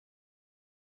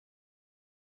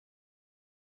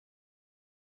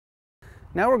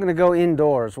Now we're going to go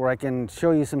indoors where I can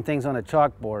show you some things on a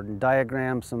chalkboard and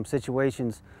diagram some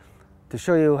situations to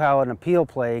show you how an appeal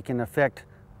play can affect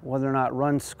whether or not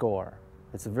runs score.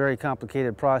 It's a very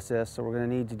complicated process, so we're going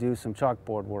to need to do some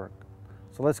chalkboard work.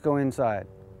 So let's go inside.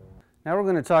 Now we're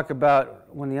going to talk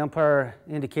about when the umpire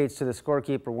indicates to the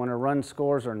scorekeeper when a run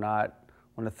scores or not,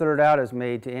 when a third out is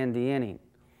made to end the inning.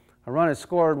 A run is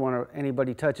scored when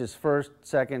anybody touches first,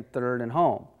 second, third, and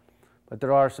home. But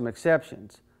there are some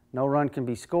exceptions. No run can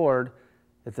be scored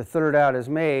if the third out is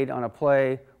made on a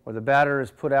play where the batter is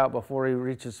put out before he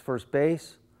reaches first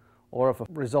base, or if a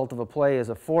result of a play is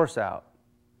a force out.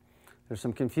 There's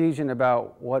some confusion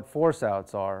about what force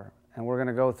outs are, and we're going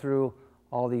to go through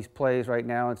all these plays right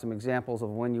now and some examples of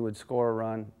when you would score a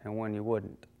run and when you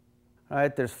wouldn't. All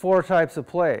right, there's four types of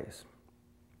plays.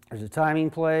 There's a timing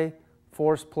play,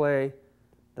 force play,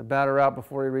 the batter out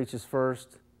before he reaches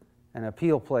first, and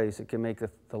appeal plays that can make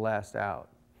the last out.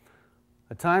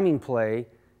 A timing play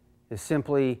is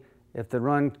simply if the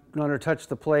runner touched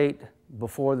the plate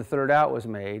before the third out was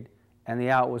made and the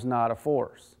out was not a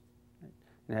force.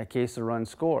 In that case, the run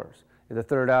scores. If the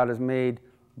third out is made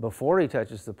before he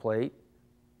touches the plate,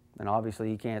 then obviously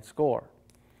he can't score.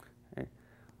 Okay.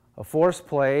 A force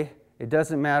play, it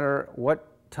doesn't matter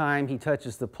what time he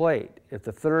touches the plate. If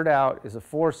the third out is a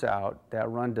force out, that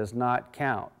run does not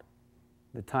count.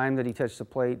 The time that he touched the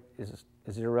plate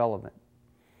is irrelevant.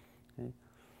 Okay.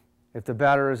 If the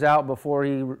batter is out before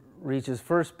he reaches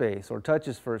first base or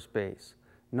touches first base,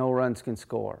 no runs can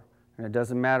score. And it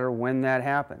doesn't matter when that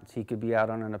happens. He could be out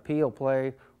on an appeal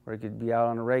play or he could be out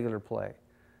on a regular play.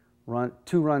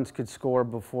 Two runs could score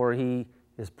before he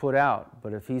is put out,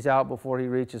 but if he's out before he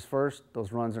reaches first,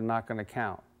 those runs are not going to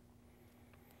count.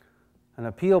 An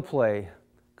appeal play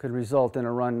could result in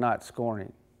a run not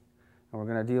scoring, and we're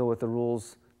going to deal with the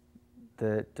rules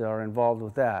that are involved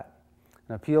with that.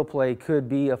 An appeal play could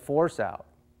be a force out,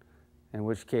 in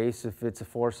which case if it's a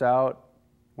force out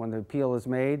when the appeal is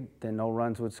made, then no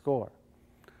runs would score.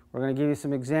 We're going to give you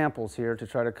some examples here to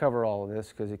try to cover all of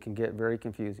this because it can get very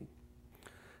confusing.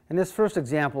 In this first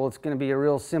example, it's going to be a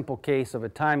real simple case of a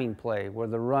timing play where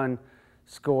the run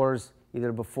scores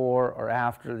either before or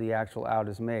after the actual out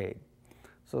is made.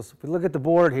 So if we look at the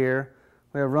board here,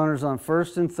 we have runners on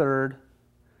first and third,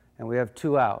 and we have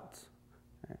two outs.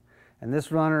 And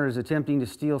this runner is attempting to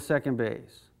steal second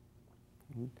base.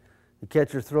 The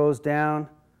catcher throws down,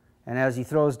 and as he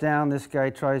throws down, this guy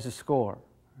tries to score.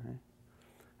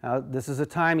 Now, this is a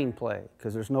timing play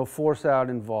because there's no force out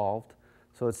involved.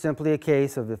 So it's simply a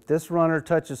case of if this runner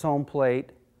touches home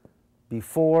plate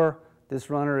before this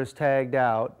runner is tagged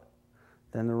out,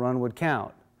 then the run would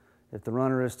count. If the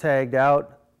runner is tagged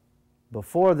out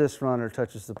before this runner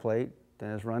touches the plate,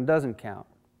 then his run doesn't count.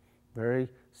 Very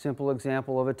simple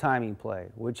example of a timing play.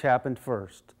 Which happened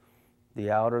first, the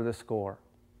out or the score?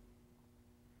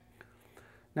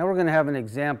 Now we're going to have an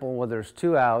example where there's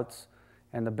two outs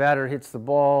and the batter hits the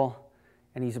ball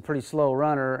and he's a pretty slow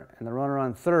runner and the runner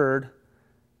on third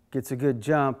gets a good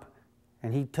jump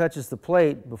and he touches the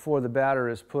plate before the batter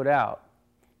is put out.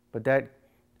 But that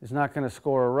is not going to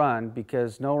score a run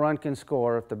because no run can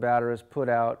score if the batter is put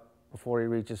out before he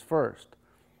reaches first.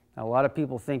 Now, a lot of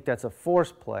people think that's a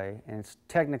force play, and it's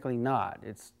technically not.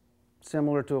 It's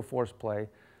similar to a force play,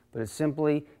 but it's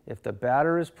simply if the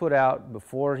batter is put out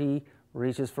before he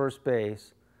reaches first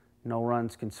base, no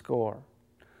runs can score.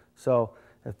 So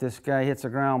if this guy hits a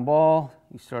ground ball,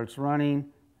 he starts running,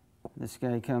 this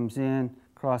guy comes in,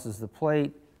 crosses the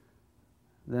plate,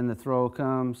 then the throw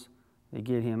comes, they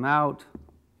get him out.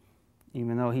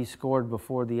 Even though he scored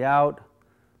before the out,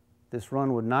 this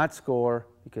run would not score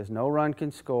because no run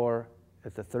can score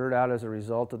if the third out is a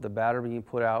result of the batter being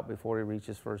put out before he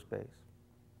reaches first base.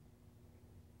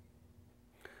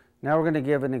 Now we're going to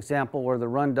give an example where the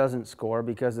run doesn't score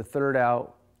because the third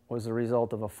out was a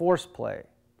result of a force play.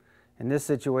 In this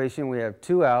situation, we have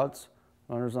two outs,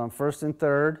 runners on first and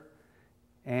third,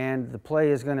 and the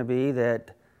play is going to be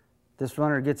that this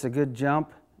runner gets a good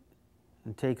jump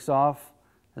and takes off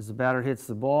as the batter hits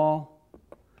the ball.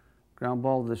 Ground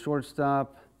ball to the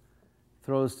shortstop,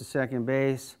 throws to second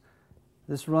base.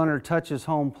 This runner touches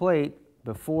home plate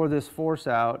before this force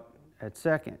out at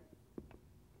second.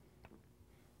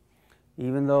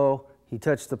 Even though he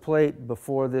touched the plate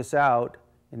before this out,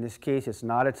 in this case it's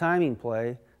not a timing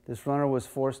play, this runner was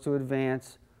forced to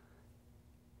advance.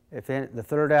 If the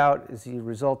third out is the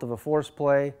result of a force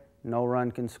play, no run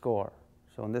can score.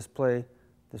 So in this play,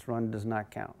 this run does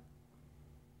not count.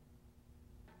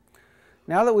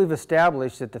 Now that we've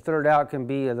established that the third out can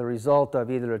be the result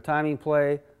of either a timing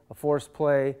play, a force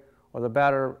play, or the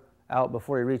batter out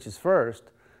before he reaches first,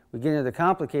 we get into the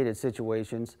complicated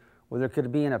situations Well, there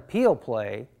could be an appeal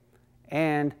play,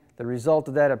 and the result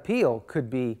of that appeal could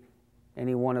be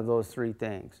any one of those three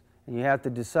things. And you have to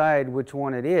decide which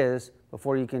one it is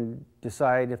before you can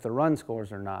decide if the run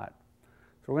scores or not.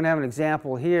 So we're going to have an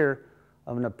example here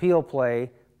of an appeal play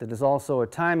that is also a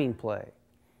timing play.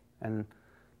 And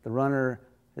the runner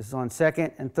is on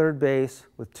second and third base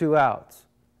with 2 outs.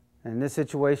 And in this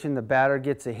situation, the batter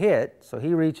gets a hit, so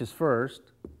he reaches first.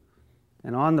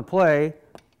 And on the play,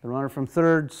 the runner from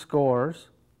third scores.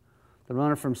 The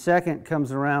runner from second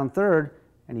comes around third,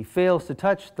 and he fails to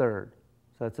touch third.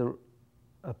 So that's an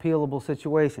appealable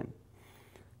situation.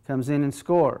 Comes in and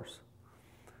scores.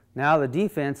 Now the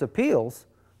defense appeals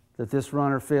that this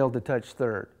runner failed to touch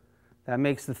third. That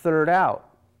makes the third out.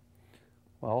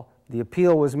 Well, the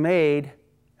appeal was made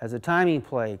as a timing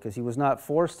play because he was not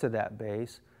forced to that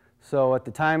base. So at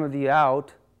the time of the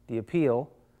out, the appeal,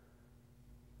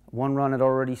 one run had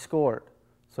already scored.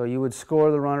 So you would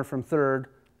score the runner from third,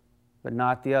 but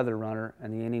not the other runner,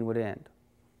 and the inning would end.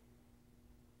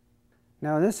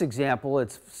 Now in this example,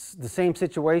 it's the same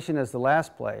situation as the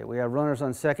last play. We have runners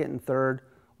on second and third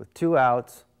with 2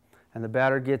 outs, and the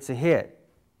batter gets a hit.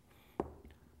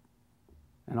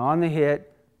 And on the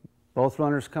hit, both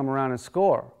runners come around and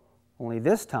score. Only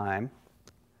this time,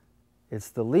 it's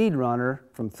the lead runner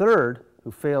from third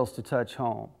who fails to touch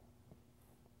home.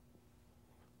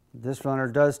 This runner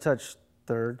does touch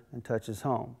third and touches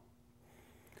home.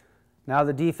 Now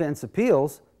the defense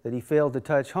appeals that he failed to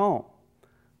touch home.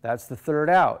 That's the third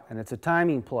out, and it's a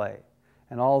timing play.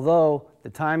 And although the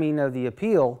timing of the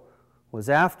appeal was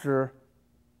after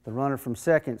the runner from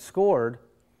second scored,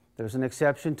 there's an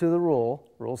exception to the rule,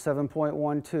 Rule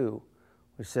 7.12,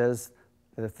 which says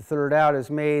that if the third out is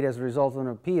made as a result of an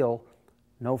appeal,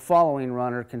 no following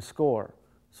runner can score.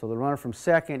 So the runner from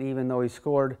second, even though he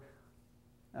scored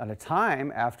at a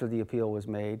time after the appeal was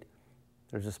made,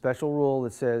 there's a special rule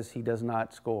that says he does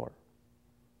not score.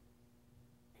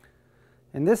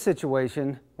 In this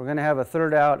situation, we're going to have a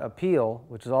third out appeal,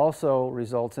 which also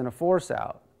results in a force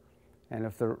out. And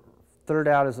if the third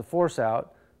out is a force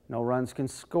out, no runs can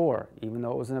score, even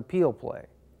though it was an appeal play.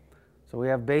 So we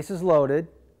have bases loaded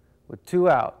with 2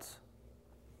 outs.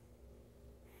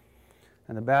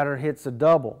 And the batter hits a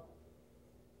double.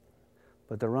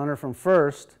 But the runner from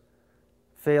first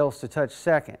fails to touch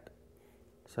second.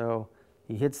 So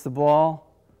he hits the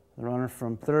ball, the runner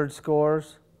from third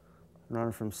scores, the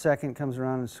runner from second comes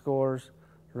around and scores,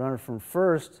 the runner from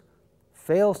first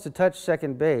fails to touch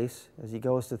second base as he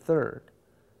goes to third,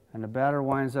 and the batter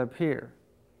winds up here.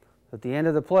 At the end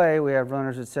of the play, we have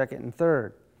runners at second and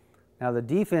third. Now the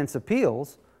defense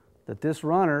appeals that this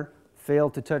runner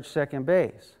failed to touch second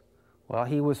base. Well,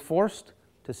 he was forced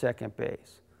to second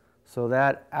base. So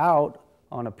that out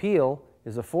on appeal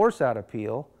is a force out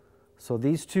appeal, so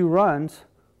these 2 runs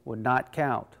would not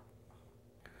count.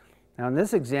 Now in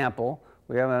this example,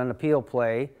 we have an appeal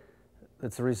play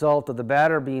that's a result of the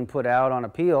batter being put out on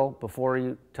appeal before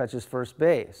he touches first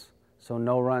base, so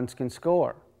no runs can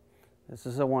score. This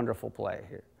is a wonderful play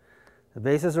here. The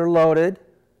bases are loaded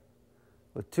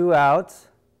with 2 outs,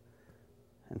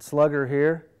 and Slugger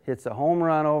here hits a home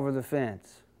run over the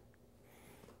fence.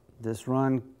 This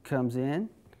run comes in,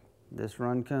 this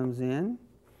run comes in,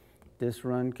 this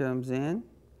run comes in,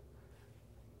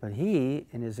 but he,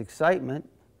 in his excitement,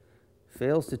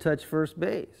 fails to touch first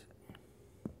base.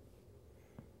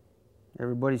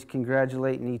 Everybody's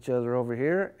congratulating each other over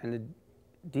here, and the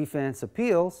defense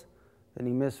appeals that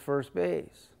he missed first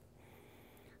base.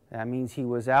 That means he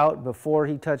was out before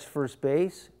he touched first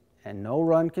base, and no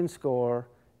run can score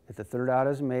if the third out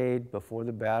is made before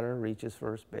the batter reaches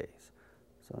first base.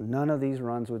 So none of these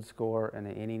runs would score, and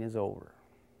the inning is over.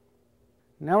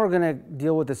 Now we're going to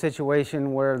deal with the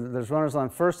situation where there's runners on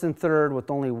first and third with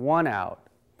only 1 out.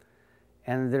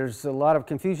 And there's a lot of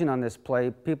confusion on this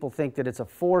play. People think that it's a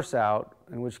force out,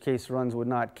 in which case runs would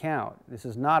not count. This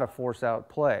is not a force out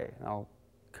play. I'll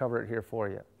cover it here for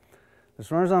you.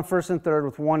 There's runners on first and third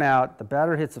with 1 out. The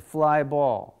batter hits a fly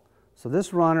ball. So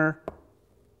this runner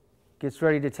gets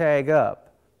ready to tag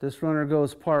up. This runner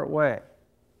goes part way.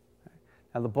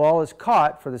 Now the ball is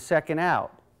caught for the second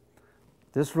out.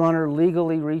 This runner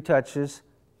legally retouches,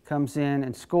 comes in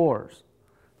and scores.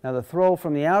 Now the throw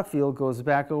from the outfield goes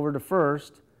back over to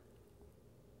first,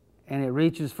 and it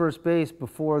reaches first base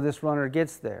before this runner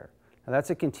gets there. Now that's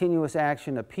a continuous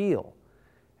action appeal.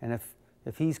 And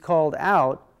if he's called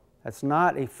out, that's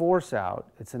not a force out,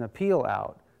 it's an appeal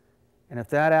out. And if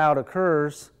that out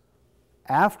occurs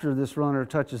after this runner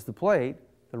touches the plate,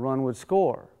 the run would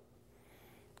score.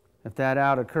 If that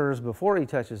out occurs before he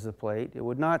touches the plate, it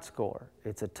would not score.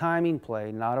 It's a timing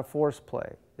play, not a force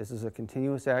play. This is a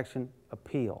continuous action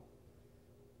appeal.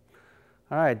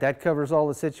 All right, that covers all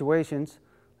the situations.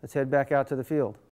 Let's head back out to the field.